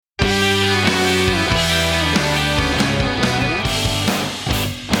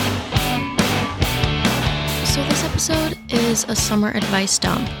is a summer advice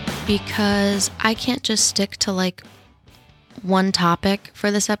dump because I can't just stick to like one topic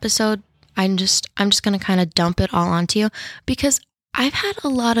for this episode. I'm just going to kind of dump it all onto you because I've had a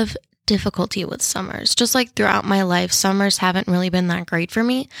lot of difficulty with summers. Just like throughout my life, summers haven't really been that great for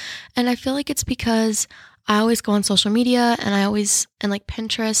me. And I feel like it's because I always go on social media and like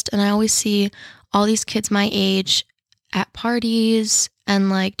Pinterest, and I always see all these kids my age at parties and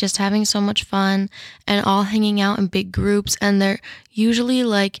like just having so much fun and all hanging out in big groups. And they're usually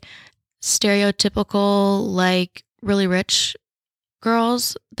like stereotypical, like really rich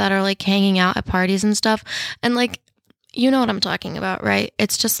girls that are like hanging out at parties and stuff. And like, you know what I'm talking about, right?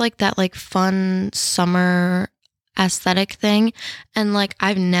 It's just like that like fun summer aesthetic thing. And like,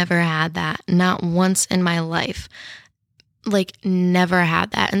 I've never had that, not once in my life. Like never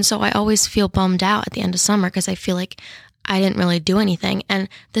had that. And so I always feel bummed out at the end of summer because I feel like I didn't really do anything. And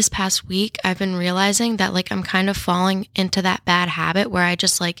this past week, I've been realizing that like I'm kind of falling into that bad habit where I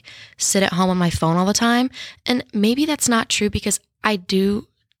just like sit at home on my phone all the time. And maybe that's not true because I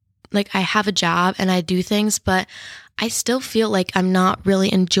have a job and I do things, but I still feel like I'm not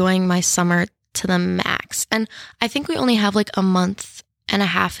really enjoying my summer to the max. And I think we only have like a month and a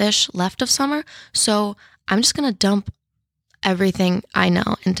half-ish left of summer. So I'm just going to dump everything I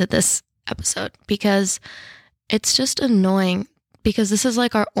know into this episode because it's just annoying because this is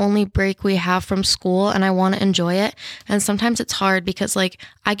like our only break we have from school and I want to enjoy it. And sometimes it's hard because like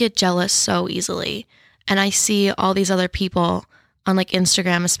I get jealous so easily and I see all these other people on like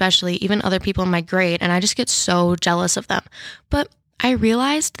Instagram, especially even other people in my grade, and I just get so jealous of them. But I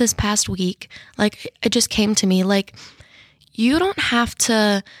realized this past week, like it just came to me, like you don't have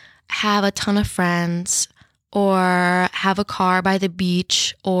to have a ton of friends or have a car by the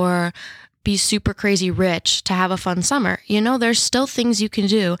beach or be super crazy rich to have a fun summer. You know, there's still things you can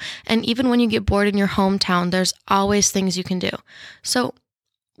do. And even when you get bored in your hometown, there's always things you can do. So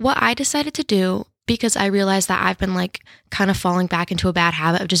what I decided to do, because I realized that I've been like kind of falling back into a bad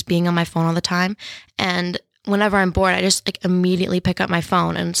habit of just being on my phone all the time. And whenever I'm bored, I just like immediately pick up my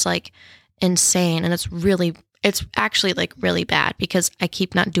phone and it's like insane. And it's actually like really bad because I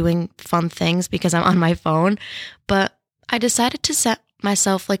keep not doing fun things because I'm on my phone. But I decided to set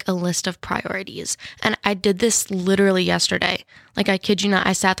myself like a list of priorities. And I did this literally yesterday. Like I kid you not,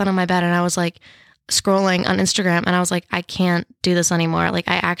 I sat down on my bed and I was like scrolling on Instagram and I was like, I can't do this anymore. Like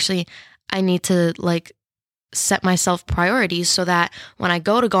I need to like set myself priorities so that when I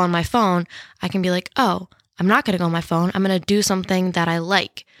go on my phone, I can be like, oh, I'm not going to go on my phone. I'm going to do something that I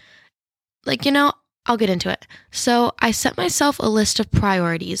like. Like, you know, I'll get into it. So I set myself a list of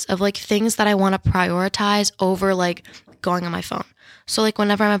priorities of like things that I want to prioritize over like going on my phone. So like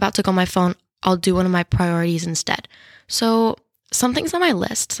whenever I'm about to go on my phone, I'll do one of my priorities instead. So some things on my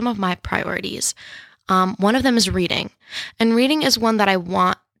list, some of my priorities. One of them is reading. And reading is one that I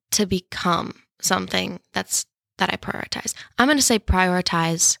want to become something that I prioritize. I'm going to say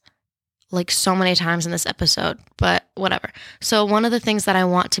prioritize like so many times in this episode, but whatever. So one of the things that I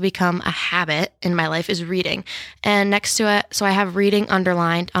want to become a habit in my life is reading. And next to it, so I have reading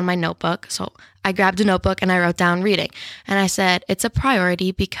underlined on my notebook. So I grabbed a notebook and I wrote down reading. And I said, it's a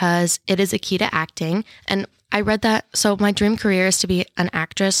priority because it is a key to acting. And I read that. So my dream career is to be an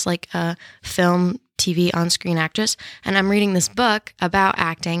actress, like a film, TV on-screen actress. And I'm reading this book about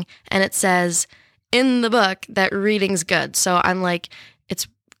acting. And it says in the book that reading's good. So I'm like, it's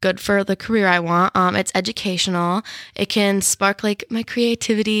good for the career I want. It's educational. It can spark like my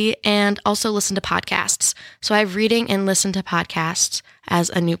creativity and also listen to podcasts. So I have reading and listen to podcasts as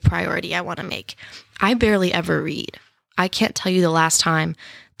a new priority I want to make. I barely ever read. I can't tell you the last time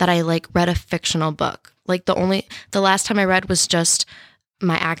that I like read a fictional book. Like the last time I read was just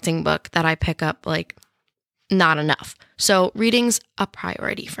my acting book that I pick up like not enough. So reading's a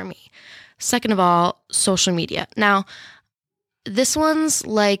priority for me. Second of all, social media. Now, this one's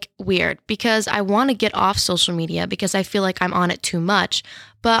like weird because I want to get off social media because I feel like I'm on it too much,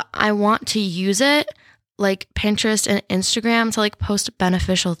 but I want to use it like Pinterest and Instagram to like post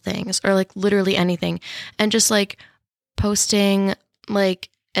beneficial things or like literally anything and just like posting like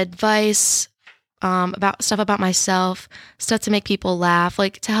advice about stuff about myself, stuff to make people laugh,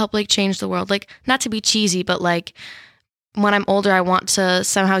 like to help like change the world, like not to be cheesy, but like when I'm older, I want to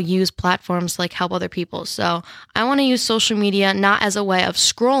somehow use platforms to like help other people. So I want to use social media not as a way of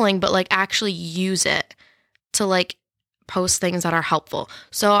scrolling, but like actually use it to like post things that are helpful.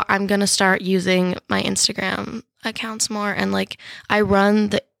 So I'm going to start using my Instagram accounts more. And like I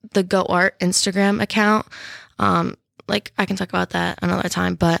run the Go Art Instagram account. Like I can talk about that another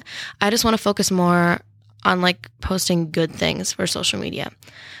time, but I just want to focus more on like posting good things for social media.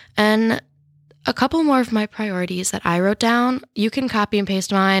 And a couple more of my priorities that I wrote down. You can copy and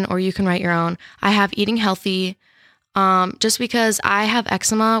paste mine or you can write your own. I have eating healthy, just because I have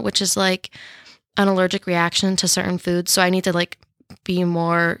eczema, which is like an allergic reaction to certain foods. So I need to like be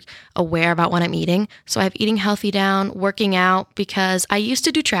more aware about what I'm eating. So I have eating healthy down, working out, because I used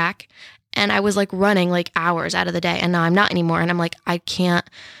to do track and I was like running like hours out of the day, and now I'm not anymore. And I'm like, I can't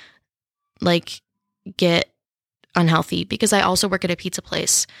like get unhealthy because I also work at a pizza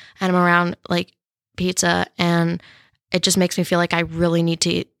place and I'm around like pizza, and it just makes me feel like I really need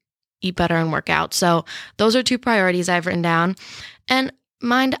to eat better and work out. So those are two priorities I've written down. And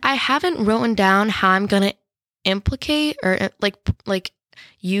mind, I haven't written down how I'm going to implicate or like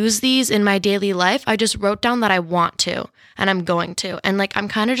use these in my daily life. I just wrote down that I want to and I'm going to. And like I'm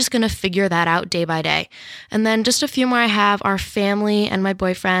kind of just going to figure that out day by day. And then just a few more I have are family and my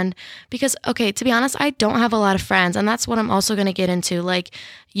boyfriend, because okay, to be honest, I don't have a lot of friends, and that's what I'm also going to get into. Like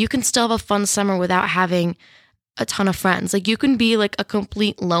you can still have a fun summer without having a ton of friends. Like you can be like a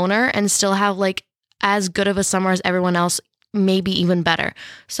complete loner and still have like as good of a summer as everyone else, maybe even better.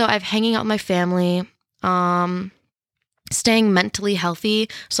 So I've hanging out with my family, staying mentally healthy.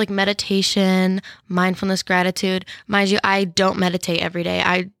 So like meditation, mindfulness, gratitude. Mind you, I don't meditate every day.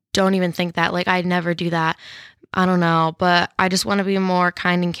 I don't even think that. Like I never do that. I don't know, but I just want to be more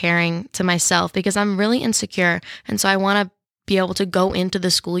kind and caring to myself because I'm really insecure. And so I want to be able to go into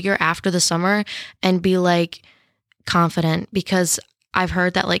the school year after the summer and be like confident, because I've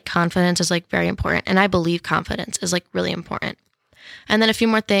heard that like confidence is like very important. And I believe confidence is like really important. And then a few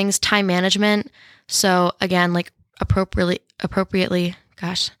more things, time management. So again, like appropriately,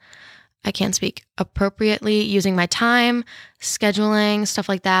 gosh, I can't speak, appropriately using my time, scheduling, stuff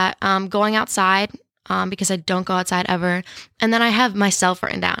like that. Going outside, because I don't go outside ever. And then I have myself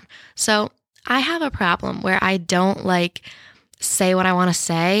written down. So I have a problem where I don't like say what I want to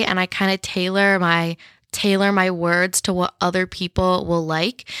say, and I kind of tailor my words to what other people will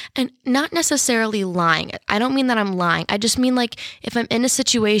like, and not necessarily lying. I don't mean that I'm lying. I just mean like if I'm in a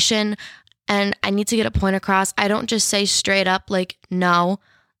situation and I need to get a point across, I don't just say straight up like, no,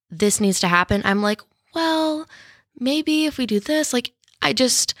 this needs to happen. I'm like, well, maybe if we do this, like I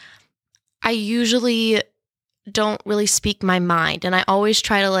usually don't really speak my mind, and I always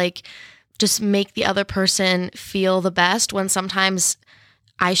try to like just make the other person feel the best, when sometimes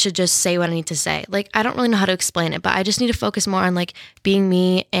I should just say what I need to say. Like, I don't really know how to explain it, but I just need to focus more on like being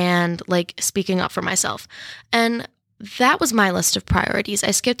me and like speaking up for myself. And that was my list of priorities.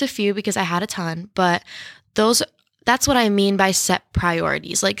 I skipped a few because I had a ton, but that's what I mean by set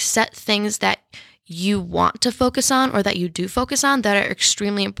priorities. Like set things that you want to focus on, or that you do focus on, that are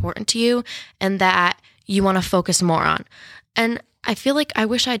extremely important to you and that you want to focus more on. And I feel like I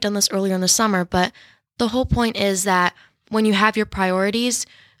wish I had done this earlier in the summer, but the whole point is that when you have your priorities,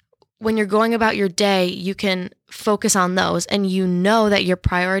 when you're going about your day, you can focus on those, and you know that your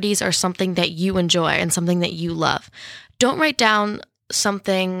priorities are something that you enjoy and something that you love. Don't write down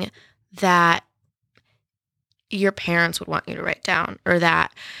something that your parents would want you to write down, or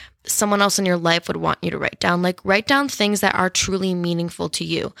that someone else in your life would want you to write down. Like write down things that are truly meaningful to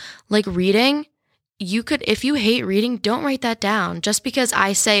you. Like reading, if you hate reading, don't write that down. Just because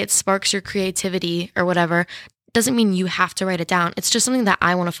I say it sparks your creativity or whatever doesn't mean you have to write it down. It's just something that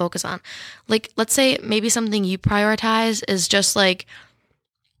I want to focus on. Like, let's say maybe something you prioritize is just like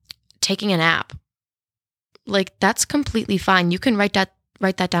taking a nap. Like, that's completely fine. You can write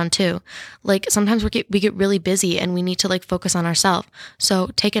that down too. Like, sometimes we get really busy and we need to like focus on ourselves. So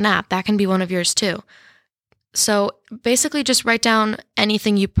take a nap. That can be one of yours too. So basically just write down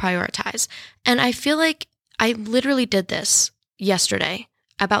anything you prioritize. And I feel like I literally did this yesterday,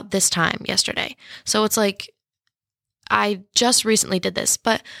 about this time yesterday. So it's like, I just recently did this,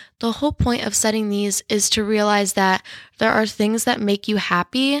 but the whole point of setting these is to realize that there are things that make you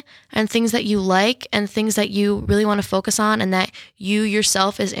happy and things that you like and things that you really want to focus on and that you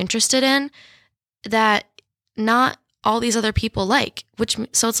yourself is interested in, that not all these other people like.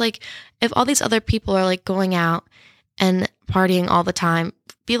 So it's like, if all these other people are like going out and partying all the time,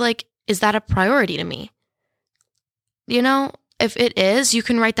 be like, is that a priority to me? You know? If it is, you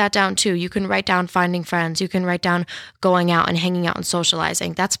can write that down too. You can write down finding friends. You can write down going out and hanging out and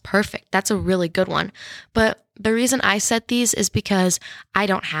socializing. That's perfect. That's a really good one. But the reason I set these is because I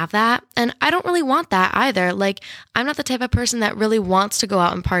don't have that. And I don't really want that either. Like, I'm not the type of person that really wants to go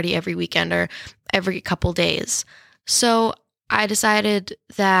out and party every weekend or every couple days. So I decided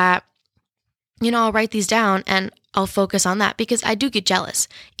that, I'll write these down and I'll focus on that, because I do get jealous.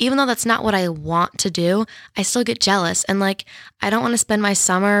 Even though that's not what I want to do, I still get jealous. And like, I don't want to spend my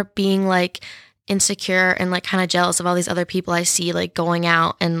summer being like insecure and like kind of jealous of all these other people I see like going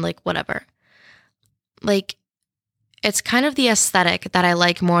out and like whatever. like, it's kind of the aesthetic that I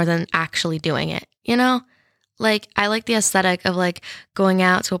like more than actually doing it, you know? Like, I like the aesthetic of like going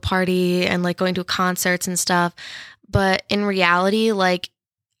out to a party and like going to concerts and stuff. But in reality, like,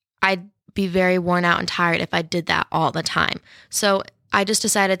 I'd be very worn out and tired if I did that all the time. So I just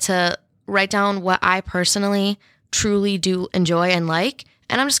decided to write down what I personally truly do enjoy and like.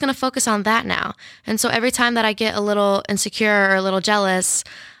 And I'm just going to focus on that now. And so every time that I get a little insecure or a little jealous,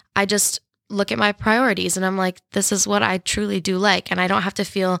 I just look at my priorities and I'm like, this is what I truly do like. And I don't have to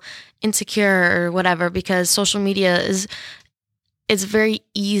feel insecure or whatever, because social media is, it's very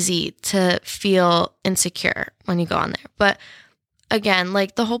easy to feel insecure when you go on there. But again,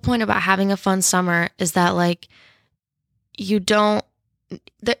 like, the whole point about having a fun summer is that like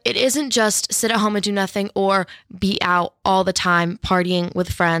it isn't just sit at home and do nothing or be out all the time partying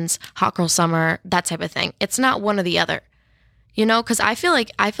with friends, hot girl summer, that type of thing. It's not one or the other, you know, because I feel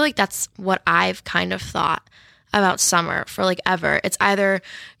like that's what I've kind of thought about summer for like ever. It's either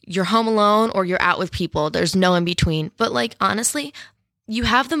you're home alone or you're out with people. There's no in between. But like, honestly,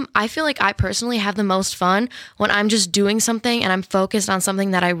 I feel like I personally have the most fun when I'm just doing something and I'm focused on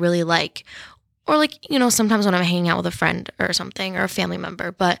something that I really like. Or like, you know, sometimes when I'm hanging out with a friend or something or a family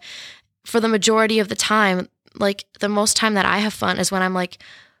member. But for the majority of the time, like, the most time that I have fun is when I'm like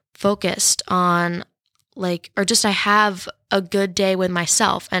focused on like, or just I have a good day with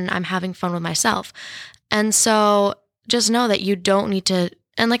myself and I'm having fun with myself. And so just know that you don't need to,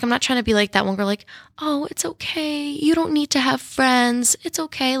 and like, I'm not trying to be like that one girl, like, oh, it's okay, you don't need to have friends, it's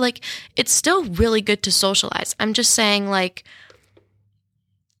okay. Like, it's still really good to socialize. I'm just saying, like,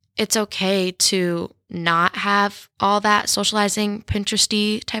 it's okay to not have all that socializing,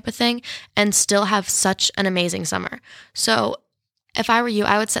 Pinteresty type of thing, and still have such an amazing summer. So if I were you,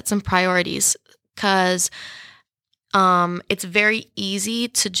 I would set some priorities, because it's very easy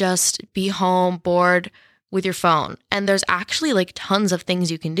to just be home bored with your phone. And there's actually like tons of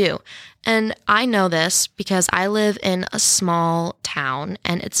things you can do. And I know this because I live in a small town,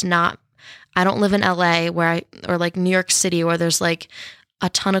 and I don't live in LA or like New York City where there's like a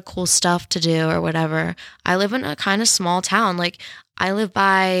ton of cool stuff to do or whatever. I live in a kind of small town. Like, I live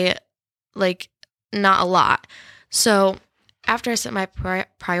by like not a lot. So after I set my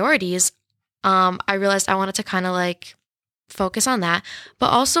priorities, I realized I wanted to kind of like focus on that. But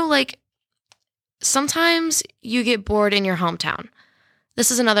also, like, sometimes you get bored in your hometown. This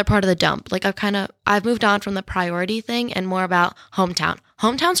is another part of the dump. Like, I've moved on from the priority thing and more about hometown.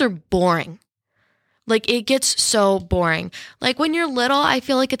 Hometowns are boring. Like, it gets so boring. Like, when you're little, I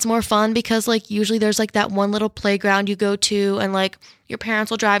feel like it's more fun because, like, usually there's, like, that one little playground you go to and, like, your parents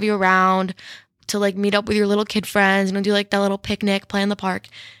will drive you around to, like, meet up with your little kid friends and do, like, that little picnic, play in the park.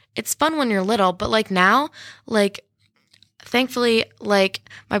 It's fun when you're little, but, like, now, like, thankfully, like,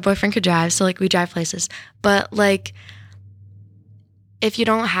 my boyfriend could drive, so, like, we drive places. But, like, if you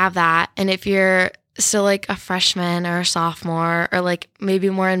don't have that, and if you're still like a freshman or a sophomore or like maybe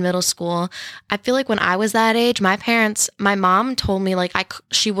more in middle school, I feel like when I was that age, my mom told me like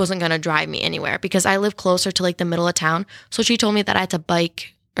she wasn't going to drive me anywhere because I live closer to like the middle of town. So she told me that I had to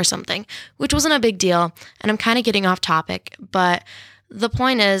bike or something, which wasn't a big deal. And I'm kind of getting off topic, but the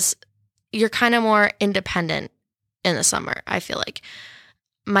point is you're kind of more independent in the summer. I feel like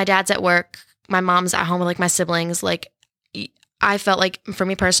my dad's at work, my mom's at home with like my siblings. Like, I felt like, for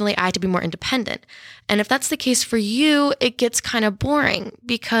me personally, I had to be more independent. And if that's the case for you, it gets kind of boring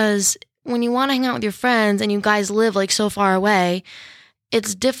because when you want to hang out with your friends and you guys live like so far away,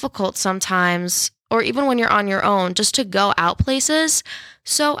 it's difficult sometimes, or even when you're on your own, just to go out places.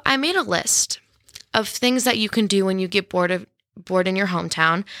 So I made a list of things that you can do when you get bored in your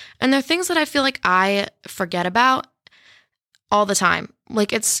hometown. And they're things that I feel like I forget about all the time.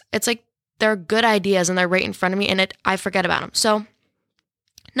 Like, it's like, they're good ideas and they're right in front of me and I forget about them. So,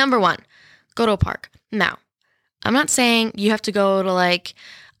 number 1, go to a park. Now, I'm not saying you have to go to like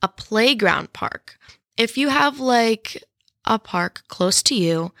a playground park. If you have like a park close to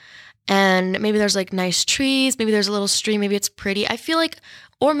you and maybe there's like nice trees, maybe there's a little stream, maybe it's pretty, I feel like,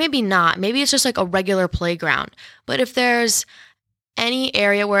 or maybe not, maybe it's just like a regular playground. But if there's any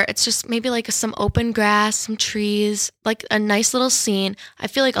area where it's just maybe like some open grass, some trees, like a nice little scene. I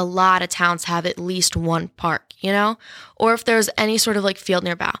feel like a lot of towns have at least one park, you know? Or if there's any sort of like field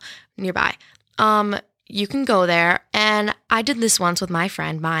nearby, you can go there. And I did this once with my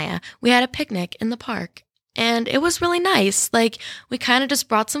friend Maya. We had a picnic in the park and it was really nice. Like, we kind of just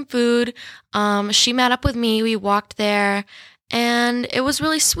brought some food. She met up with me. We walked there. And it was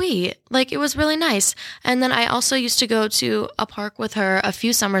really sweet. Like, it was really nice. And then I also used to go to a park with her a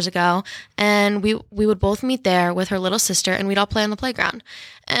few summers ago, and we would both meet there with her little sister, and we'd all play on the playground.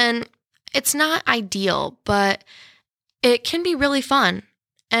 And it's not ideal, but it can be really fun.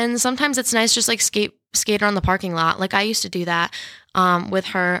 And sometimes it's nice just like skate around the parking lot. Like I used to do that with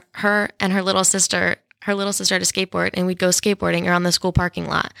her and her little sister. Her little sister had a skateboard, and we'd go skateboarding around the school parking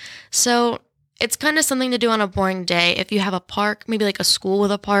lot. So it's kind of something to do on a boring day. If you have a park, maybe like a school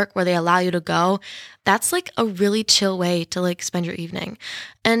with a park where they allow you to go, that's like a really chill way to like spend your evening.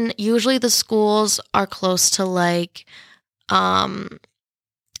 And usually the schools are close to like a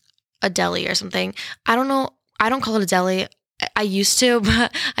deli or something. I don't know. I don't call it a deli. I used to,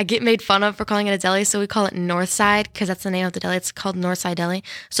 but I get made fun of for calling it a deli. So we call it Northside because that's the name of the deli. It's called Northside Deli.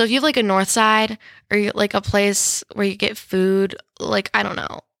 So if you have like a Northside or you, like a place where you get food, like, I don't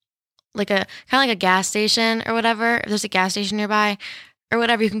know, like a kind of like a gas station or whatever. If there's a gas station nearby or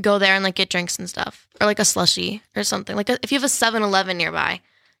whatever, you can go there and like get drinks and stuff, or like a slushie or something. Like if you have a 7-Eleven nearby,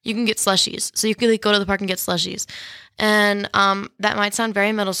 you can get slushies. So you could like go to the park and get slushies. And that might sound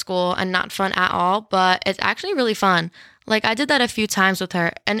very middle school and not fun at all, but it's actually really fun. Like I did that a few times with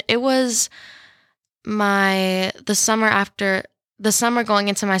her, and it was the summer going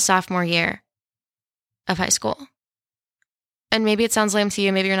into my sophomore year of high school. And maybe it sounds lame to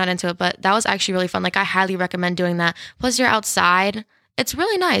you, maybe you're not into it, but that was actually really fun. Like I highly recommend doing that. Plus you're outside. It's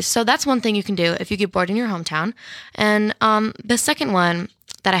really nice. So that's one thing you can do if you get bored in your hometown. And the second one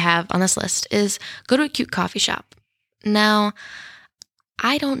that I have on this list is go to a cute coffee shop. Now,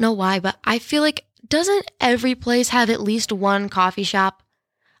 I don't know why, but I feel like doesn't every place have at least one coffee shop?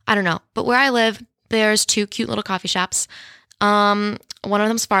 I don't know. But where I live, there's 2 cute little coffee shops. One of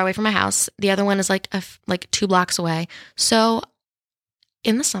them's far away from my house. The other one is like 2 blocks away. So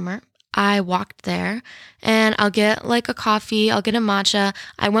in the summer, I walked there and I'll get like a coffee. I'll get a matcha.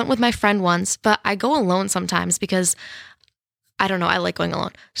 I went with my friend once, but I go alone sometimes because I don't know. I like going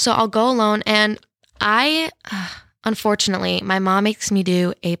alone. So I'll go alone, and unfortunately, my mom makes me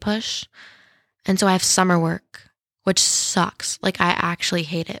do APUSH. And so I have summer work, which sucks. Like I actually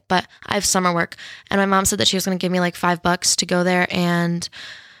hate it, but I have summer work. And my mom said that she was going to give me like $5 to go there and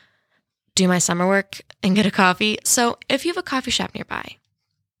do my summer work and get a coffee. So if you have a coffee shop nearby,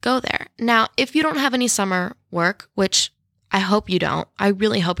 go there. Now, if you don't have any summer work, which I hope you don't, I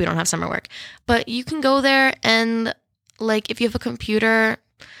really hope you don't have summer work, but you can go there, and like if you have a computer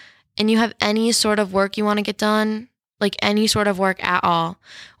and you have any sort of work you want to get done, like any sort of work at all,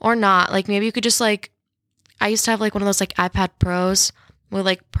 or not, like maybe you could just like, I used to have like one of those like iPad Pros with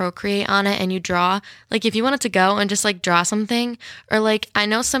like Procreate on it, and you draw. Like if you wanted to go and just like draw something, or like I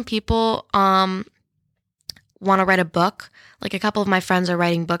know some people want to write a book. Like a couple of my friends are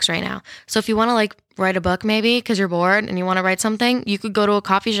writing books right now. So if you want to like write a book maybe because you're bored and you want to write something, you could go to a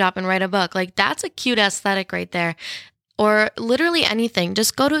coffee shop and write a book. Like that's a cute aesthetic right there. Or literally anything.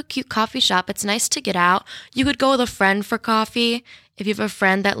 Just go to a cute coffee shop. It's nice to get out. You could go with a friend for coffee. If you have a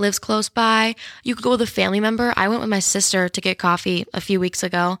friend that lives close by, you could go with a family member. I went with my sister to get coffee a few weeks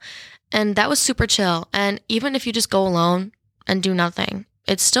ago, and that was super chill. And even if you just go alone and do nothing,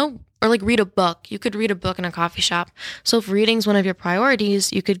 it's still, or like read a book. You could read a book in a coffee shop. So if reading's one of your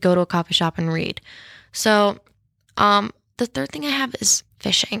priorities, you could go to a coffee shop and read. So the third thing I have is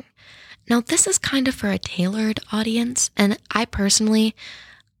fishing. Now, this is kind of for a tailored audience, and I personally,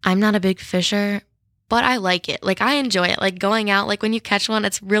 I'm not a big fisher, but I like it. Like, I enjoy it. Like, going out, like, when you catch one,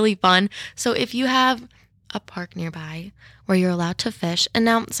 it's really fun. So if you have a park nearby where you're allowed to fish, and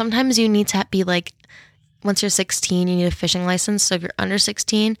now sometimes you need to be, like, once you're 16, you need a fishing license. So if you're under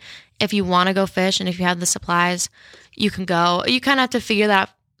 16, if you want to go fish and if you have the supplies, you can go. You kind of have to figure that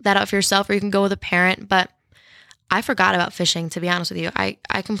out for yourself, or you can go with a parent, but I forgot about fishing, to be honest with you. I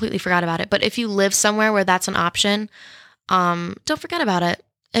completely forgot about it. But if you live somewhere where that's an option, don't forget about it.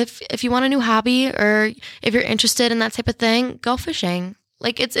 If you want a new hobby, or if you're interested in that type of thing, go fishing.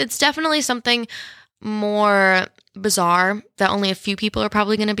 Like it's definitely something more bizarre that only a few people are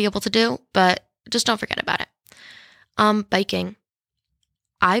probably going to be able to do, but just don't forget about it. Biking.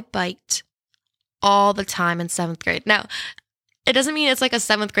 I biked all the time in 7th grade. Now, it doesn't mean it's like a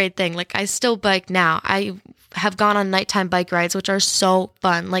 7th grade thing. Like I still bike now. I have gone on nighttime bike rides, which are so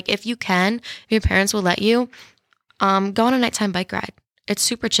fun. Like if you can, if your parents will let you, go on a nighttime bike ride. It's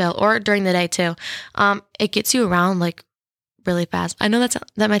super chill, or during the day too. It gets you around like really fast. I know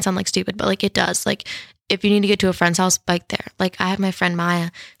that might sound like stupid, but like it does. Like if you need to get to a friend's house, bike there. Like I have my friend Maya.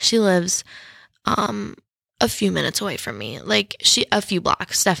 She lives a few minutes away from me. Like a few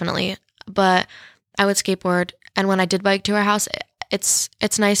blocks definitely. But I would skateboard, and when I did bike to her house,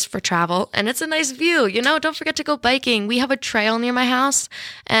 it's nice for travel, and it's a nice view. You know, don't forget to go biking. We have a trail near my house,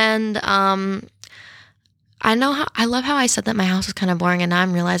 and I love how I said that my house was kind of boring, and now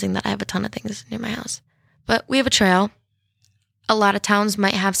I'm realizing that I have a ton of things near my house. But we have a trail. A lot of towns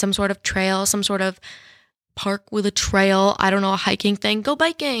might have some sort of trail, some sort of park with a trail. I don't know, a hiking thing. Go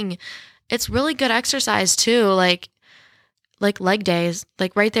biking. It's really good exercise too. Like leg days.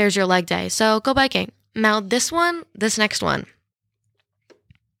 Like right there's your leg day. So go biking. Now this next one,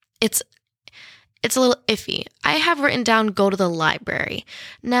 it's a little iffy. I have written down go to the library.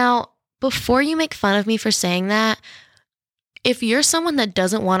 Now, before you make fun of me for saying that, if you're someone that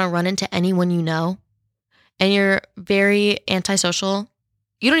doesn't want to run into anyone you know, and you're very antisocial,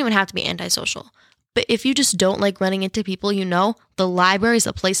 you don't even have to be antisocial. But if you just don't like running into people you know, the library is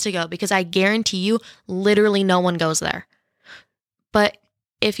a place to go because I guarantee you literally no one goes there. But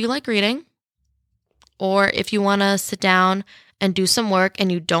if you like reading, or if you want to sit down and do some work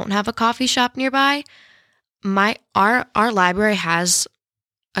and you don't have a coffee shop nearby, our library has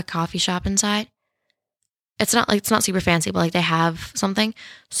a coffee shop inside. It's not super fancy, but like they have something.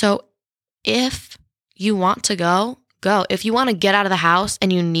 So if you want to go. If you want to get out of the house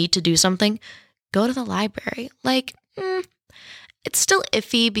and you need to do something, go to the library. Like, it's still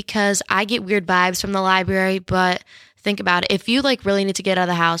iffy because I get weird vibes from the library, but think about it. If you like really need to get out of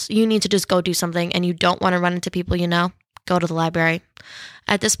the house, you need to just go do something and you don't want to run into people you know, go to the library.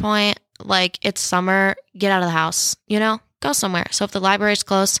 At this point, like it's summer, get out of the house, you know, go somewhere. So if the library is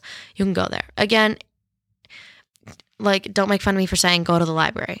close, you can go there. Again, like don't make fun of me for saying go to the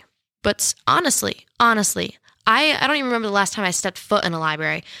library. But honestly, I don't even remember the last time I stepped foot in a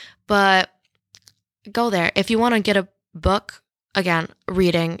library, but go there. If you want to get a book, again,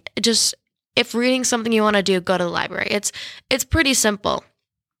 reading, just if reading something you want to do, go to the library. It's pretty simple.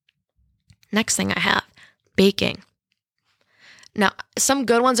 Next thing I have, baking. Now, some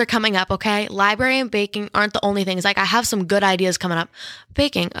good ones are coming up, okay? Library and baking aren't the only things. Like I have some good ideas coming up.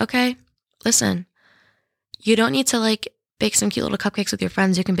 Baking, okay? Listen, you don't need to like bake some cute little cupcakes with your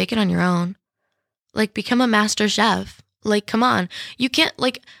friends. You can bake it on your own. Like, become a master chef. Like, come on. You can't,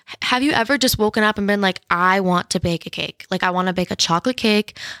 like, have you ever just woken up and been like, I want to bake a cake. Like, I want to bake a chocolate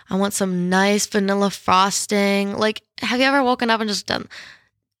cake. I want some nice vanilla frosting. Like, have you ever woken up and just done,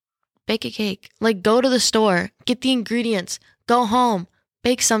 bake a cake? Like, go to the store, get the ingredients, go home,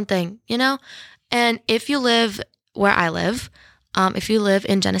 bake something, you know? And if you live where I live, if you live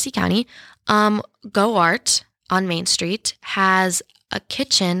in Genesee County, Go Art on Main Street has a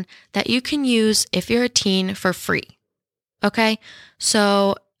kitchen that you can use if you're a teen for free. Okay?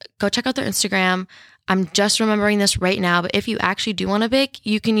 So go check out their Instagram. I'm just remembering this right now, but if you actually do want to bake,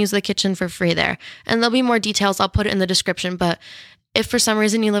 you can use the kitchen for free there. And there'll be more details. I'll put it in the description. But if for some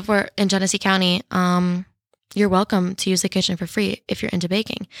reason you live in Genesee County, you're welcome to use the kitchen for free if you're into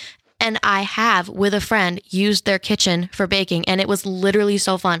baking. And I have, with a friend, used their kitchen for baking, and it was literally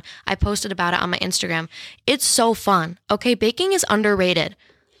so fun. I posted about it on my Instagram. It's so fun. Okay, baking is underrated.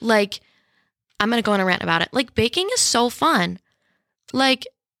 Like, I'm going to go on a rant about it. Like, baking is so fun. Like,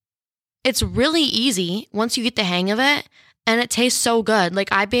 it's really easy once you get the hang of it, and it tastes so good.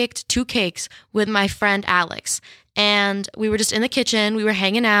 Like, I baked 2 cakes with my friend Alex, and we were just in the kitchen. We were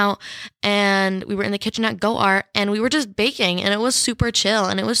hanging out, and we were in the kitchen at Go Art, and we were just baking, and it was super chill,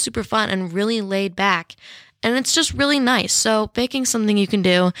 and it was super fun and really laid back, and it's just really nice. So baking's something you can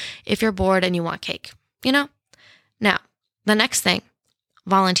do if you're bored and you want cake, you know? Now, the next thing,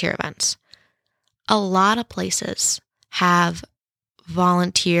 volunteer events. A lot of places have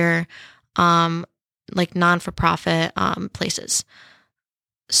volunteer, like non-for-profit places.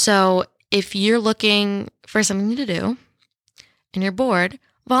 So if you're looking for something to do and you're bored,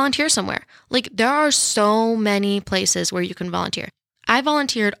 volunteer somewhere. Like there are so many places where you can volunteer. I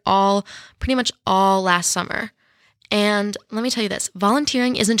volunteered pretty much all last summer. And let me tell you this,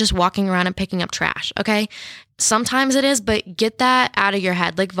 volunteering isn't just walking around and picking up trash, okay? Sometimes it is, but get that out of your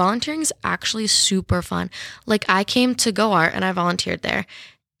head. Like volunteering is actually super fun. Like I came to Go Art and I volunteered there,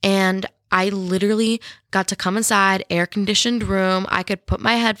 and I literally got to come inside, air-conditioned room. I could put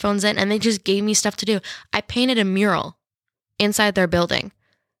my headphones in, and they just gave me stuff to do. I painted a mural inside their building.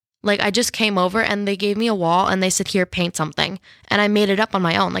 Like, I just came over, and they gave me a wall, and they said, here, paint something. And I made it up on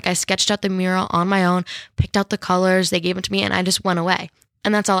my own. Like, I sketched out the mural on my own, picked out the colors, they gave it to me, and I just went away.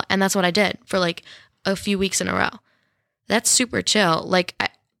 And that's all. And that's what I did for, like, a few weeks in a row. That's super chill. Like,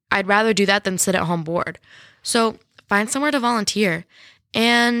 I'd rather do that than sit at home bored. So, find somewhere to volunteer.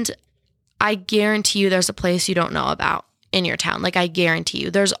 And I guarantee you there's a place you don't know about in your town. Like I guarantee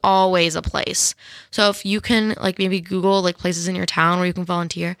you there's always a place. So if you can like maybe Google like places in your town where you can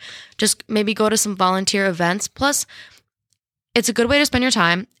volunteer, just maybe go to some volunteer events. Plus it's a good way to spend your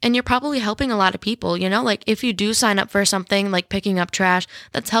time, and you're probably helping a lot of people, you know, like if you do sign up for something like picking up trash,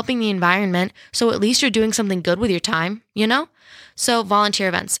 that's helping the environment. So at least you're doing something good with your time, you know? So volunteer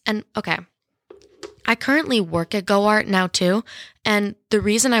events. And okay, I currently work at GoArt now too. And the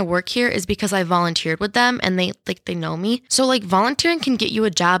reason I work here is because I volunteered with them and they know me. So like volunteering can get you a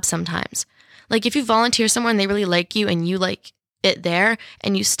job sometimes. Like if you volunteer somewhere and they really like you and you like it there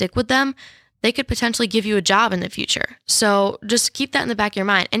and you stick with them, they could potentially give you a job in the future. So just keep that in the back of your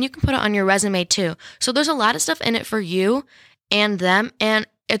mind, and you can put it on your resume too. So there's a lot of stuff in it for you and them, and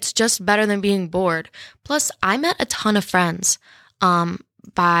it's just better than being bored. Plus, I met a ton of friends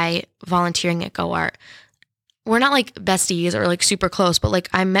by volunteering at GoArt. We're not like besties or like super close, but like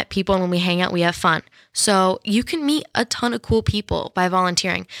I met people, and when we hang out, we have fun. So you can meet a ton of cool people by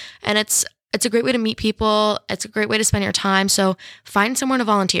volunteering, and it's a great way to meet people. It's a great way to spend your time. So find somewhere to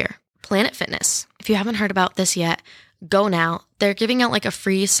volunteer. Planet Fitness. If you haven't heard about this yet, go now. They're giving out like a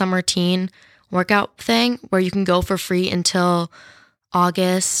free summer teen workout thing where you can go for free until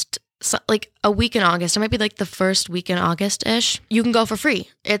August, so like a week in August. It might be like the first week in August-ish. You can go for free.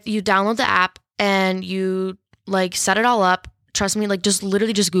 You download the app and you like set it all up. Trust me, like just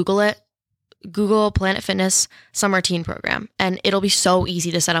literally just Google it. Google Planet Fitness Summer Teen Program, and it'll be so easy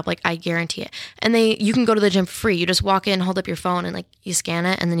to set up. Like I guarantee it. And you can go to the gym for free. You just walk in, hold up your phone, and like you scan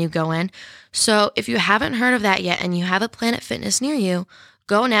it, and then you go in. So if you haven't heard of that yet and you have a Planet Fitness near you,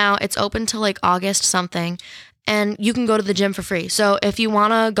 go now. It's open till like August something, and you can go to the gym for free. So if you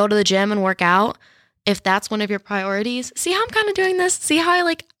want to go to the gym and work out, if that's one of your priorities, see how I'm kind of doing this? See how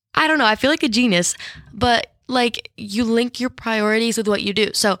I don't know, I feel like a genius, but like you link your priorities with what you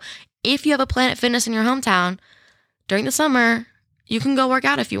do. So if you have a Planet Fitness in your hometown during the summer, you can go work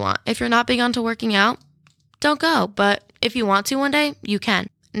out if you want. If you're not big onto working out, don't go. But if you want to one day, you can.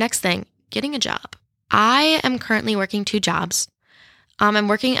 Next thing, getting a job. I am currently working 2 jobs. I'm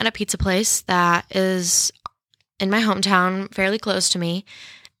working at a pizza place that is in my hometown, fairly close to me.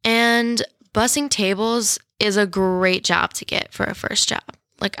 And bussing tables is a great job to get for a first job.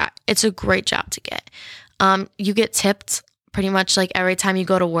 It's a great job to get. You get tipped pretty much like every time you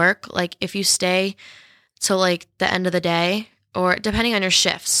go to work. Like if you stay till like the end of the day, or depending on your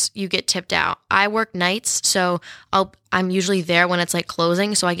shifts, you get tipped out. I work nights, so I'm usually there when it's like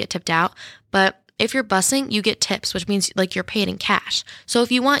closing, so I get tipped out. But if you're bussing, you get tips, which means like you're paid in cash. So if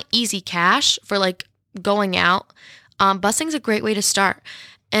you want easy cash for like going out, bussing's a great way to start.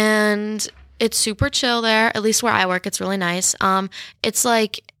 And it's super chill there, at least where I work. It's really nice. It's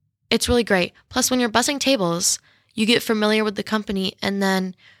really great. Plus, when you're bussing tables, you get familiar with the company, and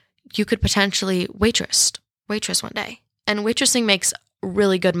then you could potentially waitress one day. And waitressing makes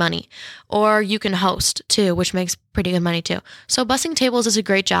really good money. Or you can host too, which makes pretty good money too. So bussing tables is a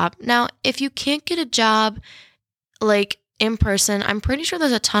great job. Now, if you can't get a job like in person, I'm pretty sure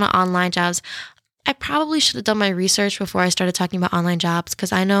there's a ton of online jobs. I probably should have done my research before I started talking about online jobs,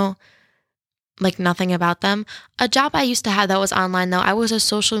 because I know like nothing about them. A job I used to have that was online though, I was a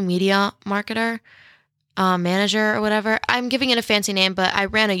social media marketer. Manager or whatever. I'm giving it a fancy name, but I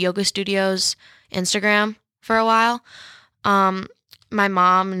ran a yoga studio's Instagram for a while. My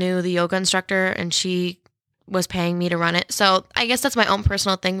mom knew the yoga instructor and she was paying me to run it. So I guess that's my own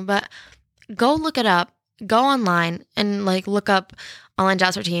personal thing, but go look it up. Go online and like look up online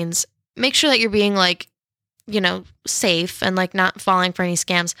jobs for teens. Make sure that you're being like, safe and like not falling for any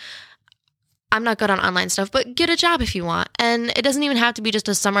scams. I'm not good on online stuff, but get a job if you want. And it doesn't even have to be just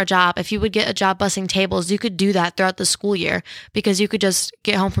a summer job. If you would get a job bussing tables, you could do that throughout the school year, because you could just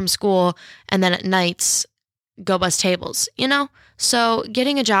get home from school and then at nights go bus tables, So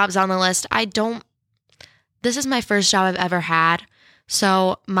getting a job's on the list. This is my first job I've ever had.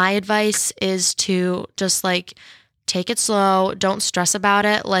 So my advice is to just like take it slow. Don't stress about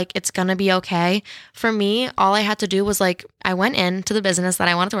it. Like it's going to be okay. For me, all I had to do was like, I went into the business that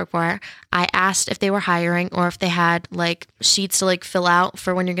I wanted to work for. I asked if they were hiring or if they had like sheets to like fill out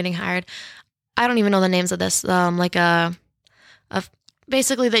for when you're getting hired. I don't even know the names of this.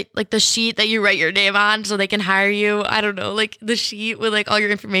 Basically the sheet that you write your name on so they can hire you. I don't know, like the sheet with like all your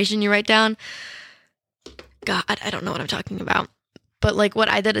information you write down. God, I don't know what I'm talking about. But like what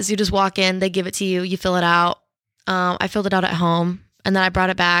I did is you just walk in, they give it to you, you fill it out. I filled it out at home, and then I brought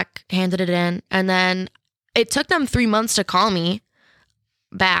it back, handed it in, and then it took them 3 months to call me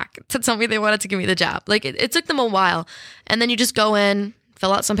back to tell me they wanted to give me the job. Like it took them a while, and then you just go in,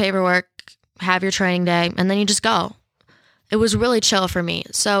 fill out some paperwork, have your training day, and then you just go. It was really chill for me.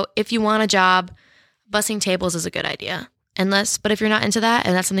 So if you want a job, bussing tables is a good idea. But if you're not into that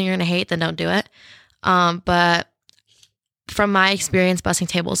and that's something you're going to hate, then don't do it. But from my experience, bussing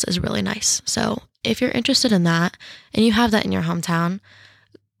tables is really nice. So if you're interested in that and you have that in your hometown,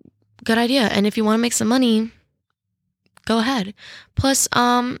 good idea. And if you want to make some money, go ahead. Plus,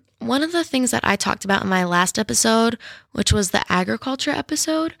 one of the things that I talked about in my last episode, which was the agriculture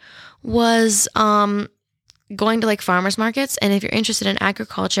episode, was going to like farmers markets. And if you're interested in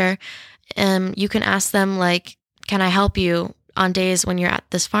agriculture, you can ask them like, can I help you on days when you're at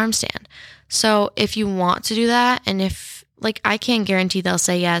this farm stand? So if you want to do that, and if like, I can't guarantee they'll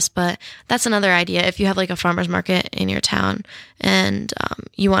say yes, but that's another idea. If you have like a farmer's market in your town and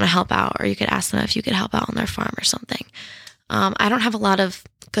you want to help out, or you could ask them if you could help out on their farm or something. I don't have a lot of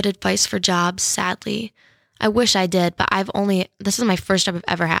good advice for jobs, sadly. I wish I did, but this is my first job I've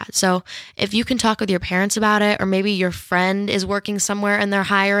ever had. So if you can talk with your parents about it, or maybe your friend is working somewhere and they're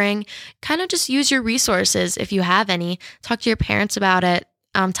hiring, kind of just use your resources if you have any. Talk to your parents about it.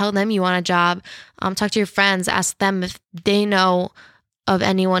 Tell them you want a job. Talk to your friends. Ask them if they know of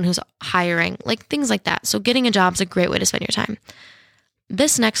anyone who's hiring, like things like that. So getting a job is a great way to spend your time.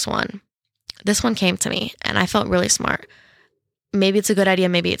 This one came to me and I felt really smart. Maybe it's a good idea.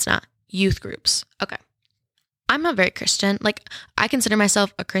 Maybe it's not. Youth groups. Okay. I'm not very Christian. Like, I consider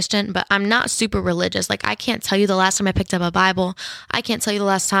myself a Christian, but I'm not super religious. Like, I can't tell you the last time I picked up a Bible. I can't tell you the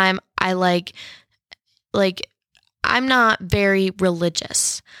last time I I'm not very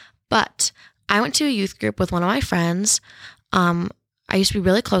religious, but I went to a youth group with one of my friends. I used to be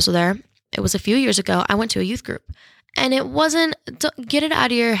really close with her. It was a few years ago. I went to a youth group, and it wasn't, get it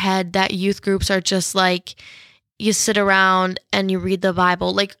out of your head that youth groups are just like, you sit around and you read the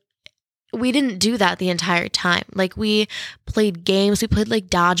Bible. Like, we didn't do that the entire time. Like, we played games. We played like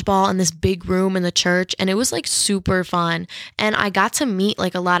dodgeball in this big room in the church, and it was like super fun. And I got to meet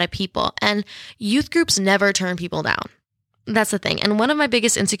like a lot of people, and youth groups never turn people down. That's the thing. And one of my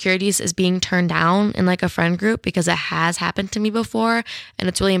biggest insecurities is being turned down in like a friend group, because it has happened to me before and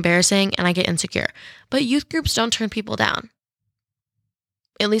it's really embarrassing and I get insecure. But youth groups don't turn people down.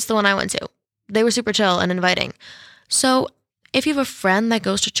 At least the one I went to. They were super chill and inviting. So if you have a friend that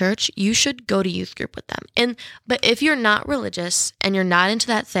goes to church, you should go to youth group with them. But if you're not religious and you're not into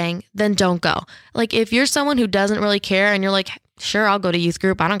that thing, then don't go. Like, if you're someone who doesn't really care and you're like, sure, I'll go to youth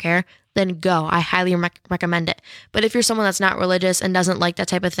group, I don't care, then go. I highly recommend it. But if you're someone that's not religious and doesn't like that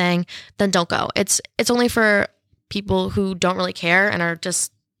type of thing, then don't go. It's only for people who don't really care and are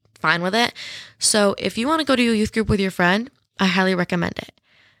just fine with it. So if you want to go to a youth group with your friend, I highly recommend it.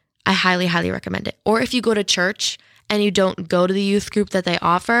 I highly, highly recommend it. Or if you go to church and you don't go to the youth group that they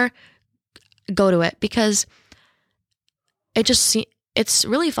offer, go to it, because it's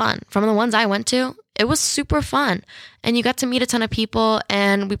really fun. From the ones I went to, it was super fun, and you got to meet a ton of people,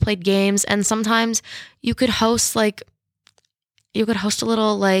 and we played games, and sometimes you could host a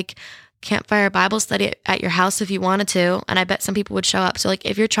little like campfire Bible study at your house if you wanted to, and I bet some people would show up. So like,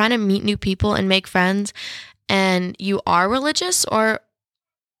 if you're trying to meet new people and make friends and you are religious or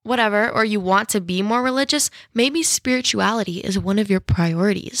whatever, or you want to be more religious, maybe spirituality is one of your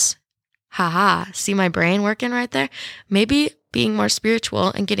priorities. Haha, see my brain working right there? Maybe being more spiritual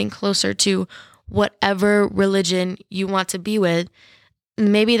and getting closer to whatever religion you want to be with,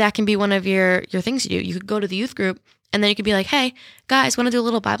 maybe that can be one of your things you do. You could go to the youth group, and then you could be like, hey, guys, want to do a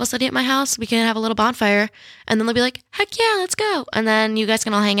little Bible study at my house? We can have a little bonfire. And then they'll be like, heck yeah, let's go. And then you guys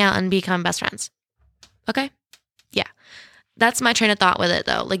can all hang out and become best friends. Okay? Yeah. That's my train of thought with it,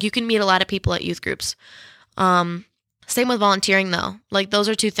 though. Like, you can meet a lot of people at youth groups. Same with volunteering, though. Like, those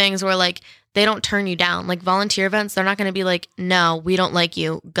are two things where, like, they don't turn you down. Like, volunteer events, they're not going to be like, no, we don't like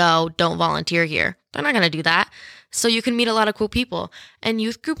you. Go, don't volunteer here. They're not going to do that. So you can meet a lot of cool people. And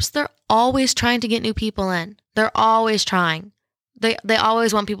youth groups, they're always trying to get new people in. They're always trying. They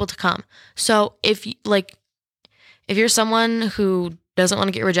always want people to come. So if you're someone who doesn't want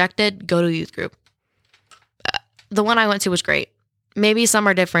to get rejected, go to a youth group. The one I went to was great. Maybe some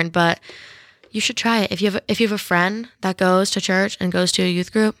are different, but you should try it. If you have a friend that goes to church and goes to a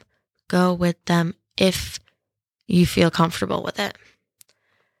youth group, go with them if you feel comfortable with it.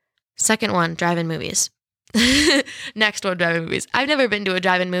 Second one, drive-in movies. Next one, drive-in movies. I've never been to a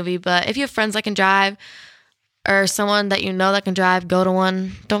drive-in movie, but if you have friends that can drive or someone that you know that can drive, go to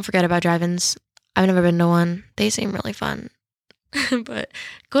one. Don't forget about drive-ins. I've never been to one. They seem really fun. But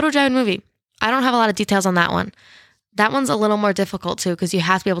go to a drive-in movie. I don't have a lot of details on that one. That one's a little more difficult too, because you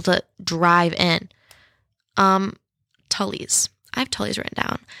have to be able to drive in. Tully's. I have Tully's written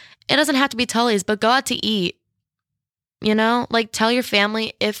down. It doesn't have to be Tully's, but go out to eat. You know, like, tell your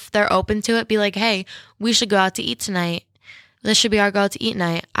family if they're open to it. Be like, hey, we should go out to eat tonight. This should be our go out to eat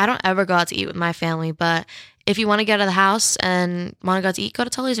night. I don't ever go out to eat with my family, but if you want to get out of the house and want to go out to eat, go to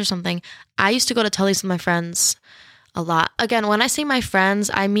Tully's or something. I used to go to Tully's with my friends a lot. Again, when I say my friends,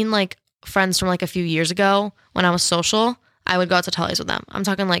 I mean like friends from like a few years ago when I was social. I would go out to Tully's with them. I'm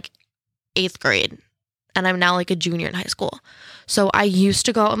talking like 8th grade. and I'm now like a junior in high school. So I used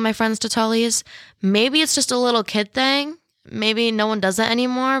to go out with my friends to Tully's. Maybe it's just a little kid thing. Maybe no one does that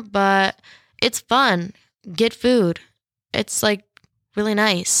anymore, but it's fun. Get food. It's like really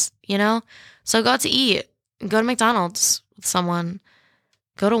nice, you know? So go out to eat. Go to McDonald's with someone.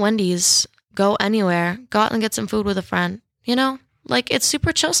 Go to Wendy's. Go anywhere. Go out and get some food with a friend, you know? Like, it's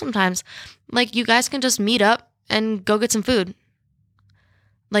super chill sometimes. Like, you guys can just meet up and go get some food.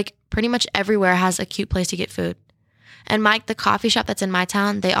 Like, pretty much everywhere has a cute place to get food. And the coffee shop that's in my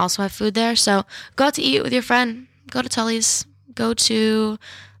town, they also have food there. So go out to eat with your friend. Go to Tully's. Go to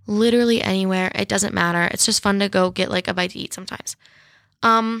literally anywhere. It doesn't matter. It's just fun to go get like a bite to eat sometimes.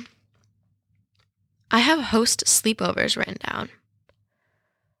 I have host sleepovers written down.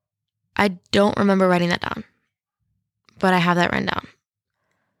 I don't remember writing that down, but I have that written down.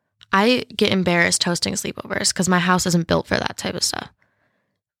 I get embarrassed hosting sleepovers because my house isn't built for that type of stuff.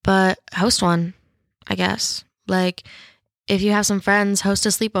 But host one, I guess. Like, if you have some friends, host a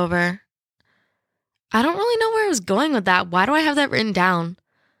sleepover. I don't really know where I was going with that. Why do I have that written down?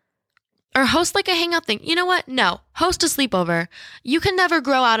 Or host like a hangout thing. You know what? No. Host a sleepover. You can never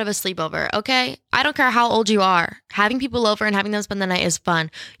grow out of a sleepover, okay? I don't care how old you are. Having people over and having them spend the night is fun.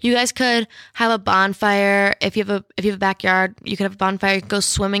 You guys could have a bonfire. If you have a backyard, you could have a bonfire. You can go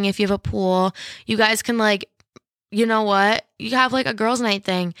swimming if you have a pool. You guys can like, you know what? You have like a girls' night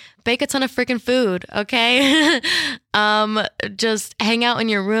thing. Bake a ton of freaking food, okay? Just hang out in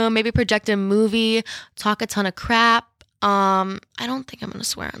your room, maybe project a movie, talk a ton of crap. I don't think I'm going to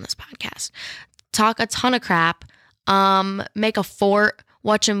swear on this podcast. Talk a ton of crap. Make a fort,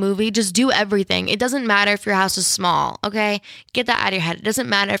 watch a movie, just do everything. It doesn't matter if your house is small, okay? Get that out of your head. It doesn't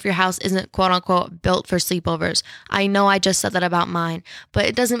matter if your house isn't quote unquote built for sleepovers. I know I just said that about mine, but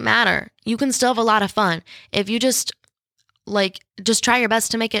it doesn't matter. You can still have a lot of fun. If you just try your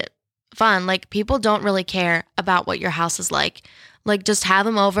best to make it fun. Like, people don't really care about what your house is like. Like, just have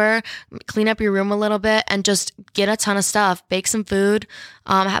them over, clean up your room a little bit, and just get a ton of stuff. Bake some food,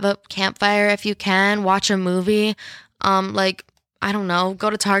 have a campfire if you can, watch a movie, like, I don't know,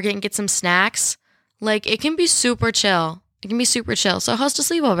 go to Target and get some snacks. Like, it can be super chill. It can be super chill. So host a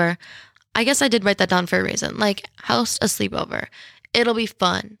sleepover. I guess I did write that down for a reason. Like, host a sleepover. It'll be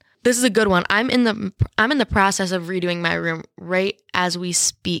fun. This is a good one. I'm in the process of redoing my room right as we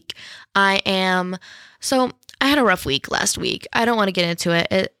speak. I had a rough week last week. I don't want to get into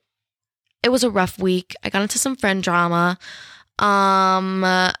it. It was a rough week. I got into some friend drama.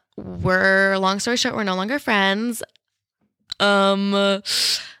 Long story short, we're no longer friends. But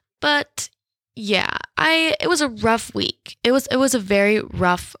yeah, it was a rough week. It was a very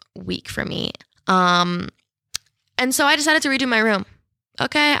rough week for me. And so I decided to redo my room.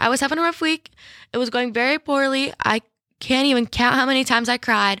 Okay, I was having a rough week. It was going very poorly. I can't even count how many times I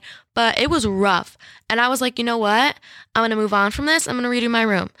cried, but it was rough. And I was like, you know what? I'm going to move on from this. I'm going to redo my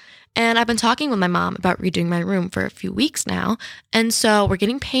room. And I've been talking with my mom about redoing my room for a few weeks now. And so we're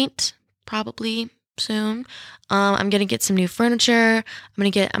getting paint probably soon. I'm going to get some new furniture.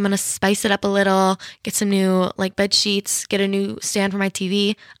 I'm going to spice it up a little, get some new like bed sheets, get a new stand for my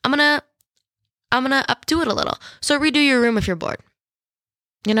TV. I'm going to updo it a little. So redo your room if you're bored.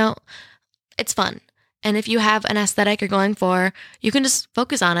 You know, it's fun. And if you have an aesthetic you're going for, you can just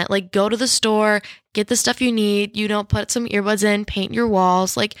focus on it. Like, go to the store, get the stuff you need, put some earbuds in, paint your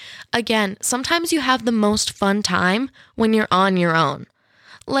walls. Like, again, sometimes you have the most fun time when you're on your own.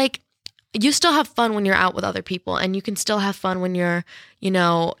 Like, you still have fun when you're out with other people, and you can still have fun when you're,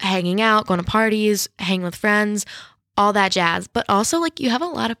 hanging out, going to parties, hanging with friends, all that jazz. But also, like, you have a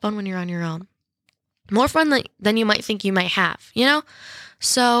lot of fun when you're on your own. More fun than you might think you might have,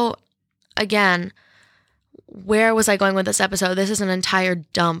 So, again, where was I going with this episode? This is an entire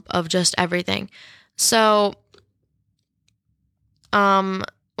dump of just everything. So, what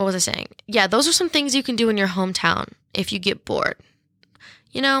was I saying? Yeah, those are some things you can do in your hometown if you get bored.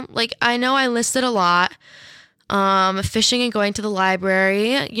 Like, I know I listed a lot. Fishing and going to the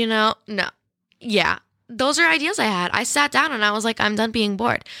library, no. Yeah, those are ideas I had. I sat down and I was like, I'm done being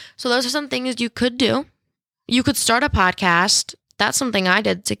bored. So those are some things you could do. You could start a podcast. That's something I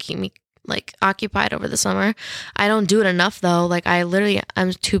did to keep me like occupied over the summer. I don't do it enough though. Like,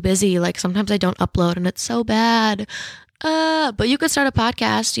 I'm too busy. Like, sometimes I don't upload and it's so bad. But you could start a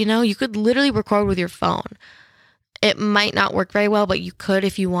podcast, you could literally record with your phone. It might not work very well, but you could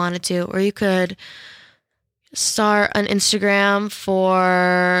if you wanted to. Or you could start an Instagram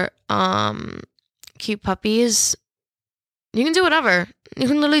for cute puppies. You can do whatever. You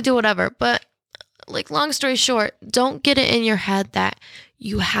can literally do whatever. But like, long story short, don't get it in your head that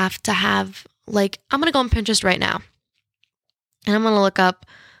you have to have, like, I'm going to go on Pinterest right now. And I'm going to look up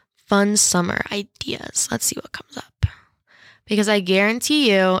fun summer ideas. Let's see what comes up. Because I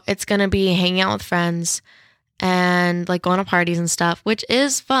guarantee you it's going to be hanging out with friends and like going to parties and stuff, which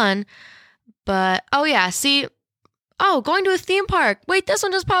is fun. But, going to a theme park. Wait, this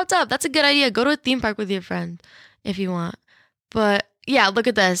one just popped up. That's a good idea. Go to a theme park with your friend if you want. But yeah, look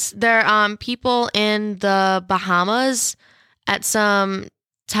at this. There are people in the Bahamas at some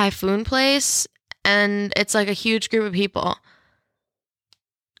typhoon place, and it's like a huge group of people.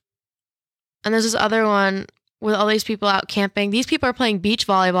 And there's this other one with all these people out camping. These people are playing beach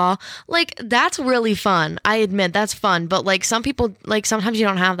volleyball. Like, that's really fun. I admit that's fun. But like some people, like sometimes you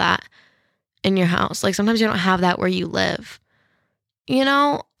don't have that in your house. Like sometimes you don't have that where you live. You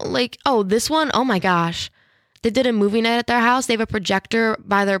know, like, this one, oh my gosh. They did a movie night at their house. They have a projector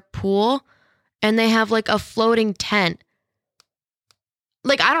by their pool and they have like a floating tent.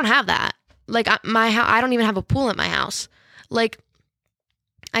 Like, I don't have that. Like I don't even have a pool at my house. Like,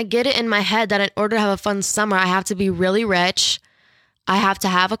 I get it in my head that in order to have a fun summer, I have to be really rich. I have to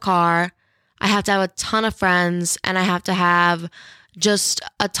have a car. I have to have a ton of friends, and I have to have just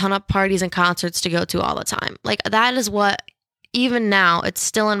a ton of parties and concerts to go to all the time. Like, that is what, even now, it's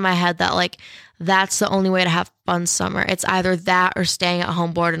still in my head that like, that's the only way to have fun summer. It's either that or staying at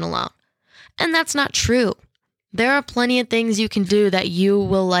home bored and alone. And that's not true. There are plenty of things you can do that you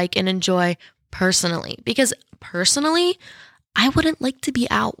will like and enjoy personally. Because personally, I wouldn't like to be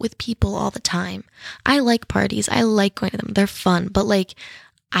out with people all the time. I like parties. I like going to them. They're fun. But like,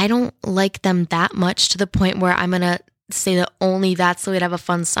 I don't like them that much to the point where I'm going to say that only that's the way to have a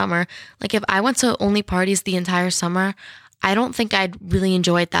fun summer. Like, if I went to only parties the entire summer, I don't think I'd really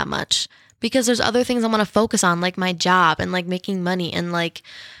enjoy it that much. Because there's other things I want to focus on, like my job and like making money and like,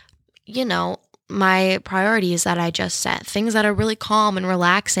 you know, my priorities that I just set, things that are really calm and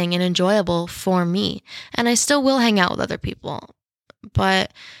relaxing and enjoyable for me. And I still will hang out with other people,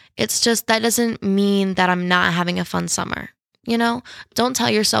 but it's just, that doesn't mean that I'm not having a fun summer. You know, don't tell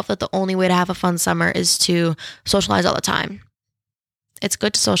yourself that the only way to have a fun summer is to socialize all the time. It's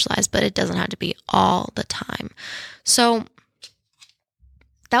good to socialize, but it doesn't have to be all the time. So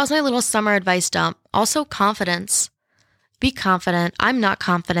that was my little summer advice dump. Also, confidence. Be confident. I'm not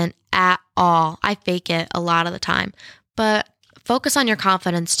confident at all. I fake it a lot of the time, but focus on your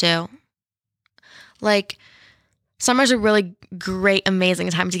confidence too. Like, summer's a really great, amazing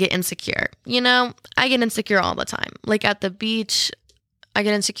time to get insecure. You know, I get insecure all the time. Like at the beach, I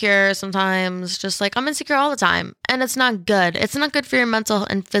get insecure sometimes. Just like, I'm insecure all the time. And it's not good. It's not good for your mental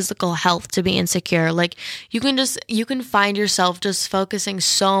and physical health to be insecure. Like, you can find yourself just focusing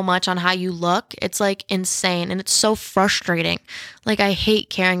so much on how you look. It's like insane. And it's so frustrating. Like, I hate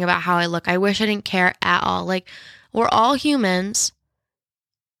caring about how I look. I wish I didn't care at all. Like, we're all humans.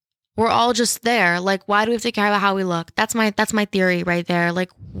 We're all just there. Like, why do we have to care about how we look? That's my theory right there.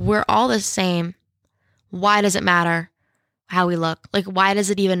 Like, we're all the same. Why does it matter how we look? Like, why does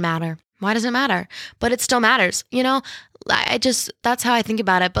it even matter? Why does it matter? But it still matters, you know? That's how I think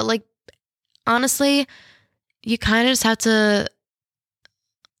about it. But like, honestly, you kind of just have to,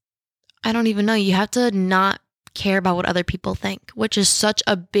 I don't even know, you have to not care about what other people think, which is such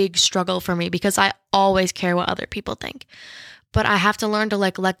a big struggle for me because I always care what other people think. But I have to learn to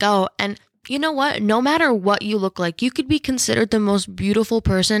like let go. And you know what? No matter what you look like, you could be considered the most beautiful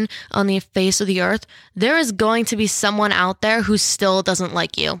person on the face of the earth. There is going to be someone out there who still doesn't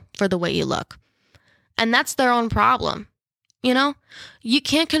like you for the way you look. And that's their own problem. You know, you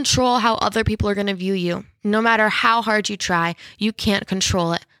can't control how other people are going to view you. No matter how hard you try, you can't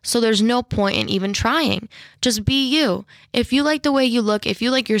control it. So there's no point in even trying. Just be you. If you like the way you look, if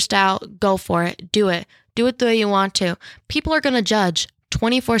you like your style, go for it. Do it. Do it the way you want to. People are going to judge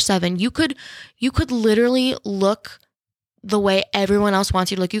 24/7. You could literally look the way everyone else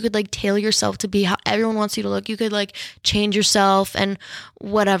wants you to look. You could like tailor yourself to be how everyone wants you to look. You could like change yourself and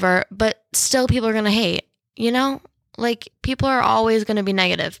whatever, but still people are going to hate, you know? Like, people are always going to be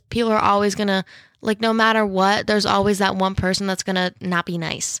negative. People are always going to, like, no matter what, there's always that one person that's going to not be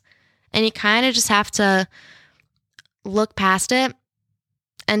nice. And you kind of just have to look past it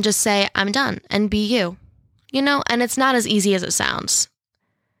and just say, I'm done, and be you, you know? And it's not as easy as it sounds.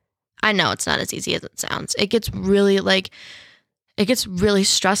 I know it's not as easy as it sounds. It gets really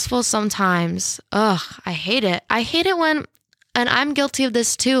stressful sometimes. Ugh, I hate it. I hate it when, and I'm guilty of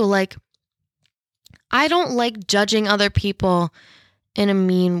this too, like, I don't like judging other people in a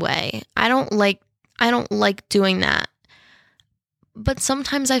mean way. I don't like doing that. But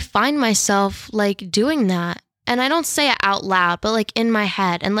sometimes I find myself like doing that. And I don't say it out loud, but like in my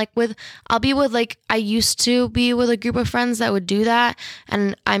head. And like I used to be with a group of friends that would do that.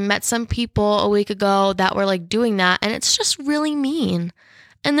 And I met some people a week ago that were like doing that. And it's just really mean.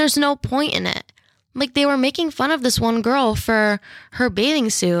 And there's no point in it. Like, they were making fun of this one girl for her bathing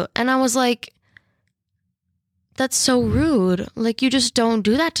suit. And I was like, that's so rude. Like, you just don't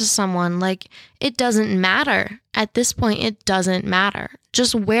do that to someone. Like, it doesn't matter. At this point, it doesn't matter.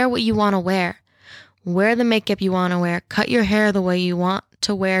 Just wear what you want to wear. Wear the makeup you want to wear. Cut your hair the way you want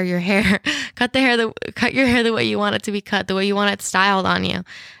to wear your hair. Cut your hair the way you want it to be cut, the way you want it styled on you.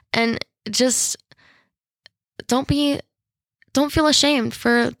 And just don't feel ashamed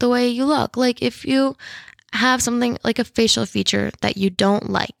for the way you look. Like, if you have something like a facial feature that you don't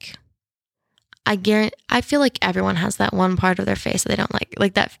like, I feel like everyone has that one part of their face that they don't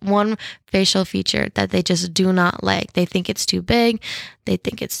like that one facial feature that they just do not like. They think it's too big. They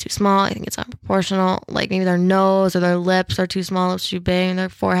think it's too small. They think it's unproportional. Like, maybe their nose or their lips are too small, lips too big, and their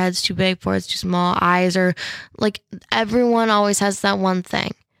forehead's too big, forehead's too small, eyes are like, everyone always has that one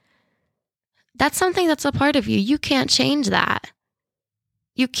thing. That's something that's a part of you. You can't change that.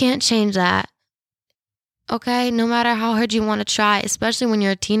 You can't change that. Okay, no matter how hard you want to try, especially when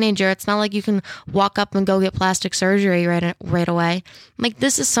you're a teenager, it's not like you can walk up and go get plastic surgery right away. Like,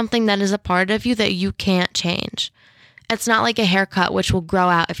 this is something that is a part of you that you can't change. It's not like a haircut, which will grow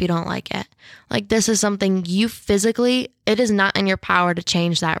out if you don't like it. Like, this is something you physically, it is not in your power to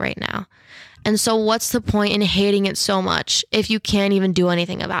change that right now. And so what's the point in hating it so much if you can't even do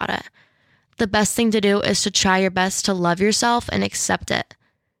anything about it? The best thing to do is to try your best to love yourself and accept it.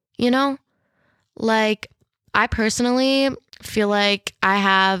 You know? Like, I personally feel like I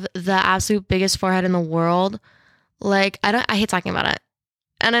have the absolute biggest forehead in the world. Like, I hate talking about it.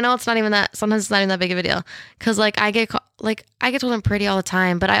 And I know it's not even that, sometimes it's not even that big of a deal. Cause like, I get told I'm pretty all the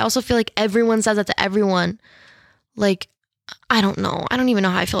time, but I also feel like everyone says that to everyone. Like, I don't know. I don't even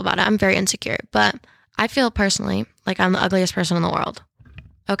know how I feel about it. I'm very insecure, but I feel personally like I'm the ugliest person in the world.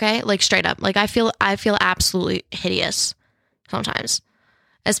 Okay? Like, straight up. Like, I feel absolutely hideous sometimes.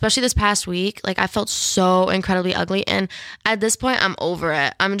 Especially this past week, like, I felt so incredibly ugly. And at this point, I'm over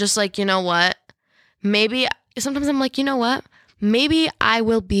it. I'm just like, you know what? Maybe, sometimes I'm like, you know what? Maybe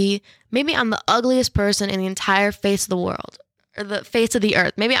I'm the ugliest person in the entire face of the world, or the face of the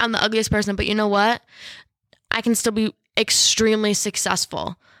earth. Maybe I'm the ugliest person, but you know what? I can still be extremely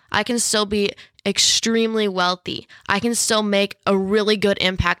successful. I can still be extremely wealthy. I can still make a really good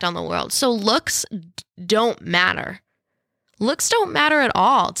impact on the world. So looks don't matter. Looks don't matter at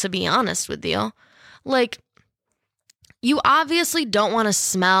all, to be honest with you. Like, you obviously don't want to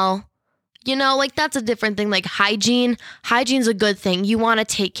smell, you know, like, that's a different thing. Like, hygiene's a good thing. You want to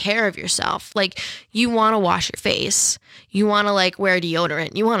take care of yourself. Like, you want to wash your face. You want to, like, wear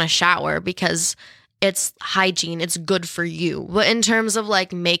deodorant. You want to shower because it's hygiene. It's good for you. But in terms of,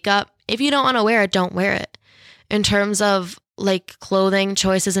 like, makeup, if you don't want to wear it, don't wear it. In terms of, like, clothing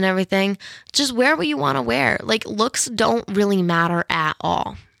choices and everything, just wear what you want to wear. Like, looks don't really matter at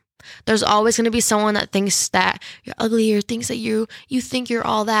all. There's always going to be someone that thinks that you're ugly, or thinks that you think you're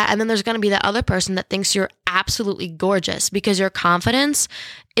all that. And then there's going to be that other person that thinks you're absolutely gorgeous, because your confidence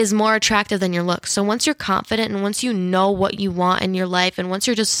is more attractive than your looks. So once you're confident and once you know what you want in your life, and once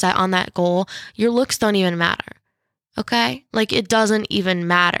you're just set on that goal, your looks don't even matter. Okay? Like, it doesn't even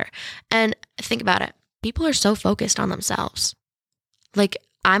matter. And think about it. People are so focused on themselves. Like,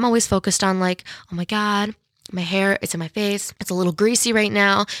 I'm always focused on, like, oh my God, my hair, it's in my face. It's a little greasy right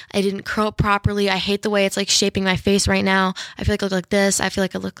now. I didn't curl it properly. I hate the way it's, like, shaping my face right now. I feel like I look like this. I feel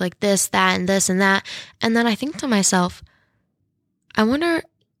like I look like this, that, and this and that. And then I think to myself, I wonder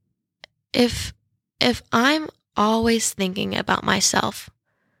if I'm always thinking about myself,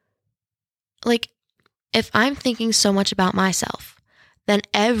 like, if I'm thinking so much about myself, then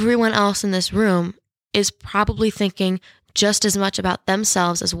everyone else in this room is probably thinking just as much about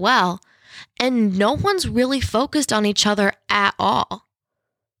themselves as well. And no one's really focused on each other at all.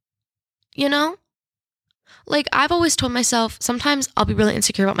 You know? Like, I've always told myself, sometimes I'll be really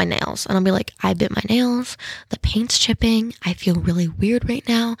insecure about my nails. And I'll be like, I bit my nails. The paint's chipping. I feel really weird right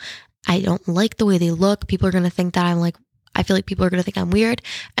now. I don't like the way they look. People are going to think that I feel like people are going to think I'm weird.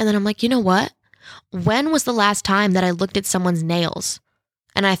 And then I'm like, you know what? When was the last time that I looked at someone's nails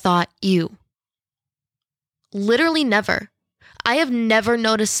and I thought, ew? Literally never. I have never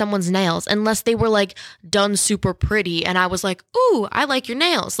noticed someone's nails unless they were, like, done super pretty and I was like, ooh, I like your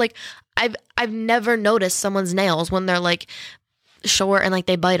nails. Like, I've never noticed someone's nails when they're, like, short and, like,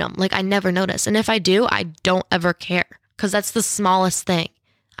 they bite them. Like, I never notice. And if I do, I don't ever care, because that's the smallest thing.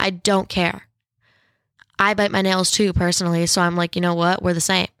 I don't care. I bite my nails too, personally, so I'm like, you know what? We're the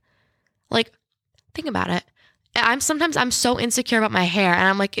same. Like, think about it. I'm so insecure about my hair, and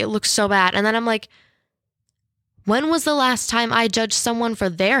I'm like, it looks so bad. And then I'm like, when was the last time I judged someone for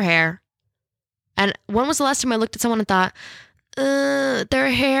their hair? And when was the last time I looked at someone and thought, their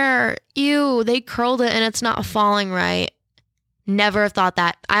hair, ew, they curled it and it's not falling right. Never have thought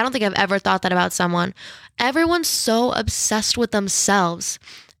that. I don't think I've ever thought that about someone. Everyone's so obsessed with themselves,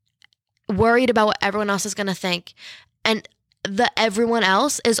 worried about what everyone else is going to think. And everyone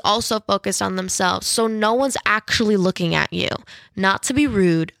else is also focused on themselves. So no one's actually looking at you. Not to be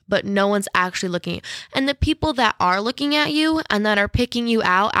rude, but no one's actually looking at you. And the people that are looking at you and that are picking you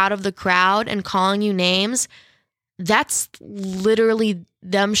out of the crowd and calling you names, that's literally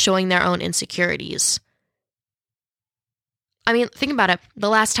them showing their own insecurities. I mean, think about it. The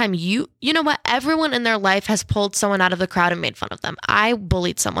last time you know what? Everyone in their life has pulled someone out of the crowd and made fun of them. I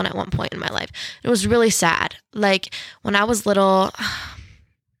bullied someone at one point in my life. It was really sad. Like when I was little, I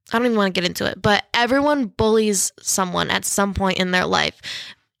don't even want to get into it, but everyone bullies someone at some point in their life.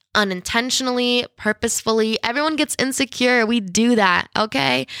 Unintentionally, purposefully, everyone gets insecure. We do that,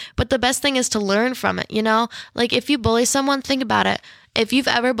 okay? But the best thing is to learn from it, you know? Like if you bully someone, think about it. If you've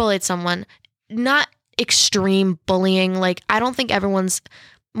ever bullied someone, not extreme bullying, like I don't think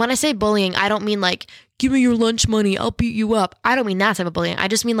when I say bullying, I don't mean like, give me your lunch money, I'll beat you up. I don't mean that type of bullying. I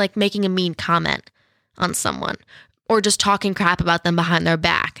just mean like making a mean comment on someone or just talking crap about them behind their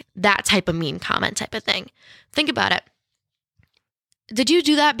back. That type of mean comment type of thing. Think about it. Did you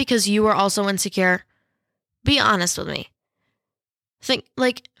do that because you were also insecure? Be honest with me. Think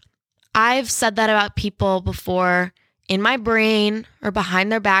like I've said that about people before in my brain or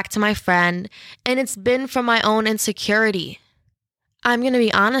behind their back to my friend, and it's been from my own insecurity. I'm going to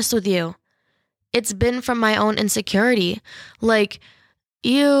be honest with you. It's been from my own insecurity. Like,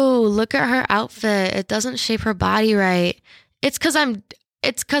 ew, look at her outfit. It doesn't shape her body right. It's because I'm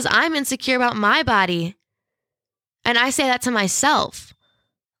insecure about my body. And I say that to myself.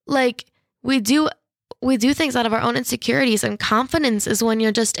 Like, we do things out of our own insecurities, and confidence is when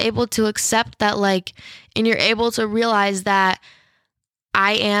you're just able to accept that, like, and you're able to realize that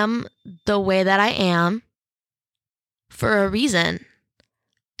I am the way that I am for a reason.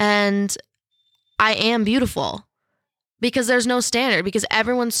 And I am beautiful because there's no standard, because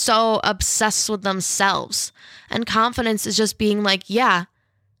everyone's so obsessed with themselves. And confidence is just being like, yeah,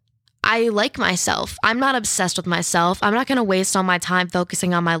 I like myself. I'm not obsessed with myself. I'm not going to waste all my time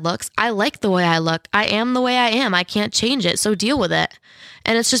focusing on my looks. I like the way I look. I am the way I am. I can't change it. So deal with it.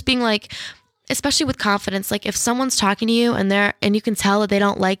 And it's just being like, especially with confidence, like if someone's talking to you and you can tell that they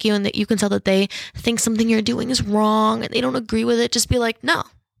don't like you and that you can tell that they think something you're doing is wrong and they don't agree with it, just be like, no,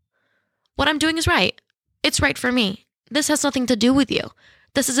 what I'm doing is right. It's right for me. This has nothing to do with you.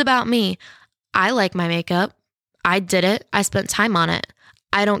 This is about me. I like my makeup. I did it. I spent time on it.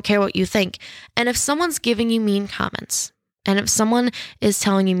 I don't care what you think. And if someone's giving you mean comments, and if someone is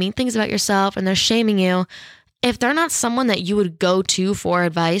telling you mean things about yourself and they're shaming you, if they're not someone that you would go to for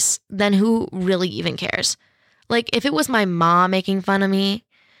advice, then who really even cares? Like if it was my mom making fun of me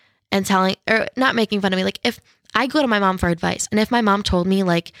and not making fun of me, like if I go to my mom for advice and if my mom told me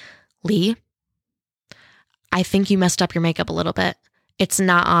like, Lee, I think you messed up your makeup a little bit. It's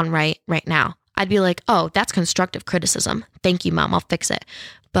not on right now. I'd be like, oh, that's constructive criticism. Thank you, Mom. I'll fix it.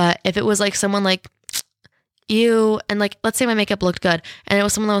 But if it was like someone like, ew, and like, let's say my makeup looked good, and it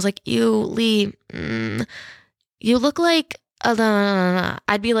was someone that was like, ew, Lee, you look like,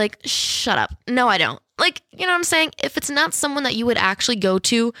 I'd be like, shut up. No, I don't. Like, you know what I'm saying? If it's not someone that you would actually go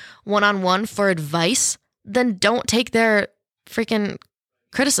to one-on-one for advice, then don't take their freaking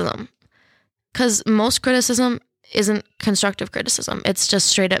criticism. Because most criticism isn't constructive criticism. It's just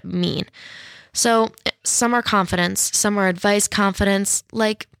straight up mean. So some are confidence, some are advice confidence,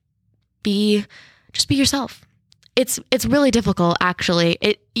 like just be yourself. It's really difficult, actually.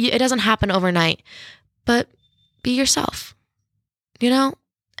 It doesn't happen overnight, but be yourself, you know?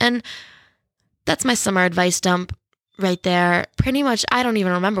 And that's my summer advice dump right there. Pretty much, I don't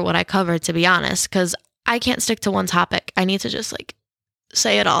even remember what I covered, to be honest, because I can't stick to one topic. I need to just like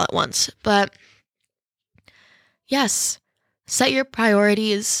say it all at once. But yes, set your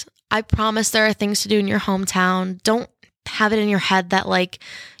priorities. I promise there are things to do in your hometown. Don't have it in your head that like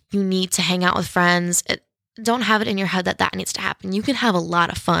you need to hang out with friends. Don't have it in your head that that needs to happen. You can have a lot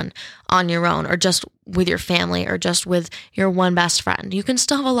of fun on your own or just with your family or just with your one best friend. You can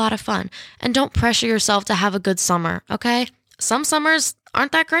still have a lot of fun. And don't pressure yourself to have a good summer, okay? Some summers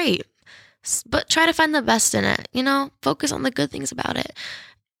aren't that great, but try to find the best in it, you know? Focus on the good things about it.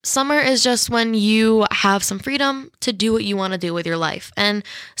 Summer is just when you have some freedom to do what you want to do with your life and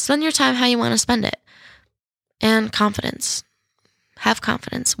spend your time how you want to spend it. And confidence. Have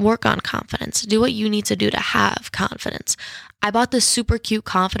confidence. Work on confidence. Do what you need to do to have confidence. I bought this super cute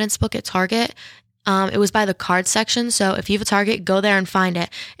confidence book at Target. It was by the card section. So if you have a Target, go there and find it.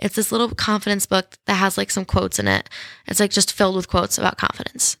 It's this little confidence book that has like some quotes in it. It's like just filled with quotes about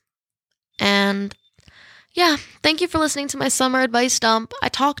confidence. And yeah, thank you for listening to my summer advice dump. I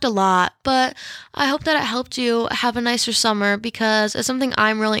talked a lot, but I hope that it helped you have a nicer summer because it's something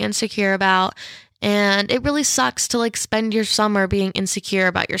I'm really insecure about. And it really sucks to like spend your summer being insecure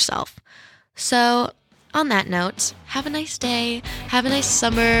about yourself. So on that note, have a nice day, have a nice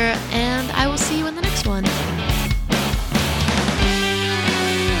summer, and I will see you in the next one.